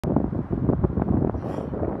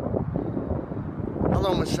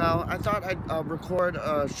Hello, Michelle. I thought I'd record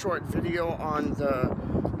a short video on the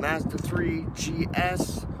Mazda 3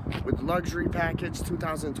 GS with luxury package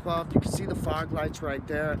 2012. You can see the fog lights right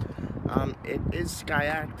there. It is sky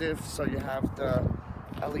active, so you have the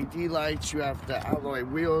LED lights, you have the alloy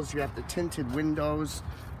wheels, you have the tinted windows.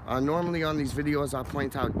 Normally on these videos I'll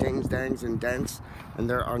point out dings, dangs, and dents, and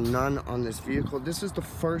there are none on this vehicle. This is the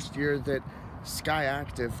first year that sky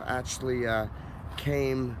active actually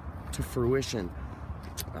came to fruition.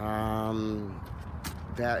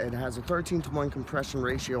 That it has a 13:1 compression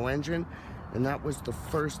ratio engine, and that was the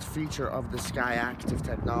first feature of the sky active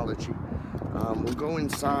technology. We'll go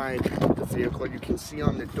inside the vehicle. You can see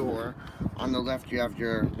on the door on the left you have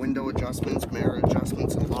your window adjustments, mirror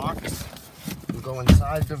adjustments, and locks. We'll go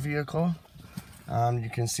inside the vehicle. You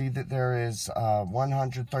can see that there is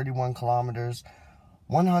 131 kilometers,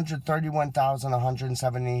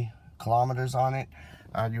 131,170 kilometers on it.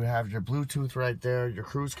 You have your Bluetooth right there, your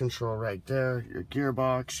cruise control right there, your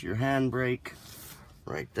gearbox, your handbrake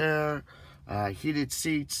right there, heated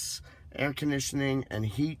seats, air conditioning and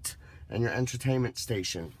heat, and your entertainment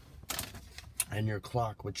station, and your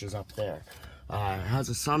clock, which is up there. It has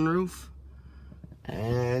a sunroof,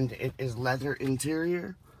 and it is leather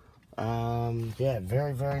interior. Yeah,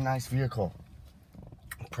 very, very nice vehicle.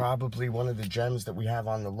 Probably one of the gems that we have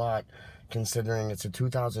on the lot, considering it's a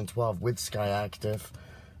 2012 with sky active,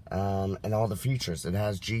 and all the features. It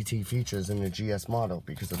has GT features in the GS model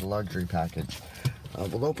because of the luxury package.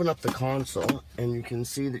 We'll open up the console, and you can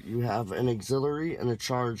see that you have an auxiliary and a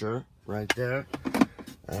charger right there.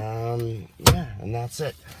 Yeah, and that's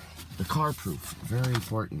it. The car proof, very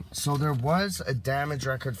important. So there was a damage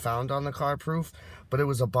record found on the car proof, but it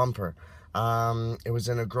was a bumper. It was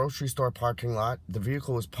in a grocery store parking lot. The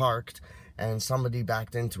vehicle was parked and somebody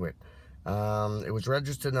backed into it. It was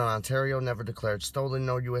registered in Ontario, never declared stolen,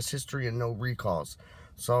 no US history, and no recalls.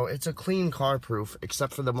 So it's a clean car proof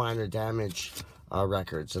except for the minor damage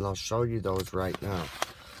records, and I'll show you those right now.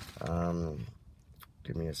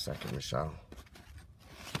 Give me a second, Michelle.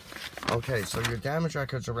 Okay, so your damage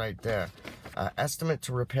records are right there. Estimate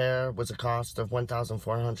to repair was a cost of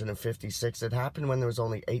 $1,456. It happened when there was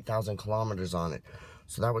only 8,000 kilometers on it.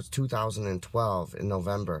 So that was 2012 in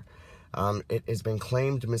November. It has been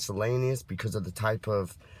claimed miscellaneous because of the type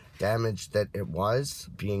of damage that it was,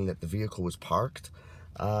 being that the vehicle was parked.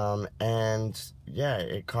 And yeah,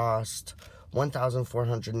 it cost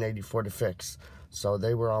 $1,484 to fix. So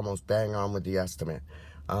they were almost bang on with the estimate.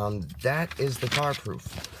 That is the car proof.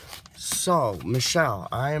 So, Michelle,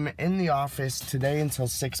 I am in the office today until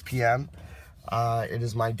 6 p.m. It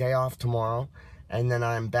is my day off tomorrow, and then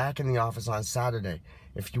I'm back in the office on Saturday.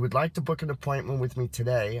 If you would like to book an appointment with me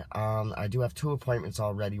today, I do have 2 appointments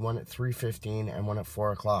already, one at 3:15 and one at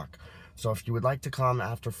 4 o'clock. So if you would like to come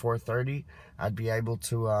after 4:30, I'd be able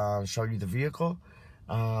to show you the vehicle.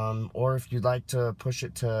 Or if you'd like to push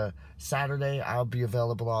it to Saturday, I'll be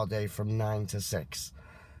available all day from 9 to 6.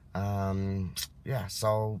 Yeah,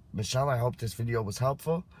 so Michelle, I hope this video was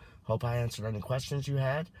helpful. Hope I answered any questions you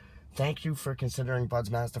had. Thank you for considering Bud's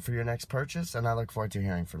Mazda for your next purchase, and I look forward to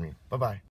hearing from you. Bye-bye.